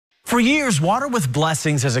For years, Water with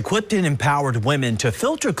Blessings has equipped and empowered women to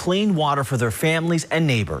filter clean water for their families and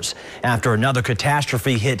neighbors. After another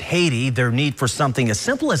catastrophe hit Haiti, their need for something as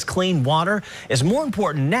simple as clean water is more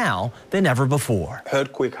important now than ever before.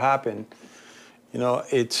 Earthquake happened,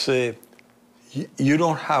 it's you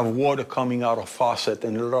don't have water coming out of faucet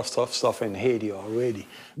and a lot of stuff in Haiti already.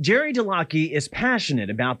 Jerry DeLocke is passionate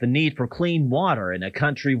about the need for clean water in a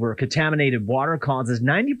country where contaminated water causes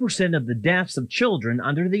 90% of the deaths of children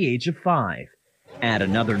under the age of 5. Add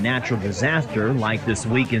another natural disaster like this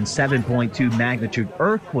weekend's 7.2 magnitude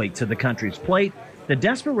earthquake to the country's plate, the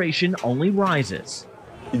desperation only rises.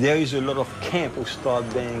 There is a lot of camps who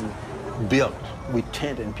start being built with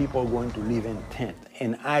tent, and people are going to live in tent.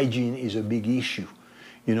 And hygiene is a big issue,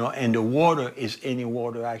 and the water is any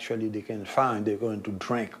water actually they can find they're going to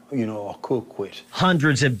drink, or cook with.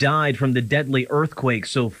 Hundreds have died from the deadly earthquake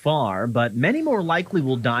so far, but many more likely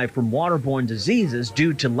will die from waterborne diseases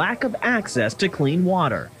due to lack of access to clean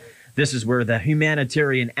water. This is where the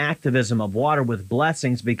humanitarian activism of Water with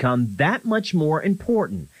Blessings become that much more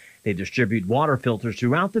important. They distribute water filters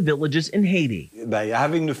throughout the villages in Haiti. By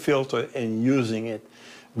having the filter and using it,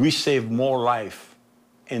 we save more life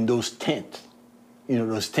in those tents,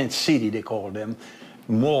 those tent city they call them,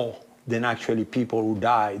 more than actually people who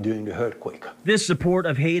died during the earthquake. This support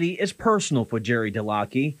of Haiti is personal for Jerry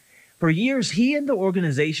DeLocke. For years, he and the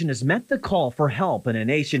organization has met the call for help in a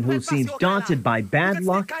nation who seems daunted by bad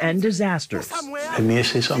luck and disasters. Let me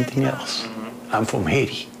say something else. I'm from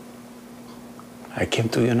Haiti. I came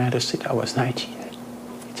to the United States, I was 19.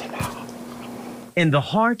 It's allowed. In the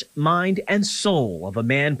heart, mind, and soul of a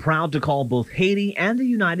man proud to call both Haiti and the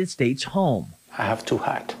United States home. I have two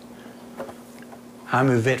hearts. I'm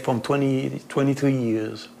a vet from 23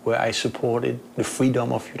 years where I supported the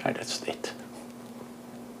freedom of the United States.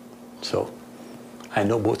 So I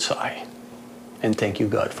know both sides. And thank you,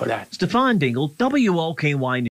 God, for that. Stefan Dingle, WOKY News.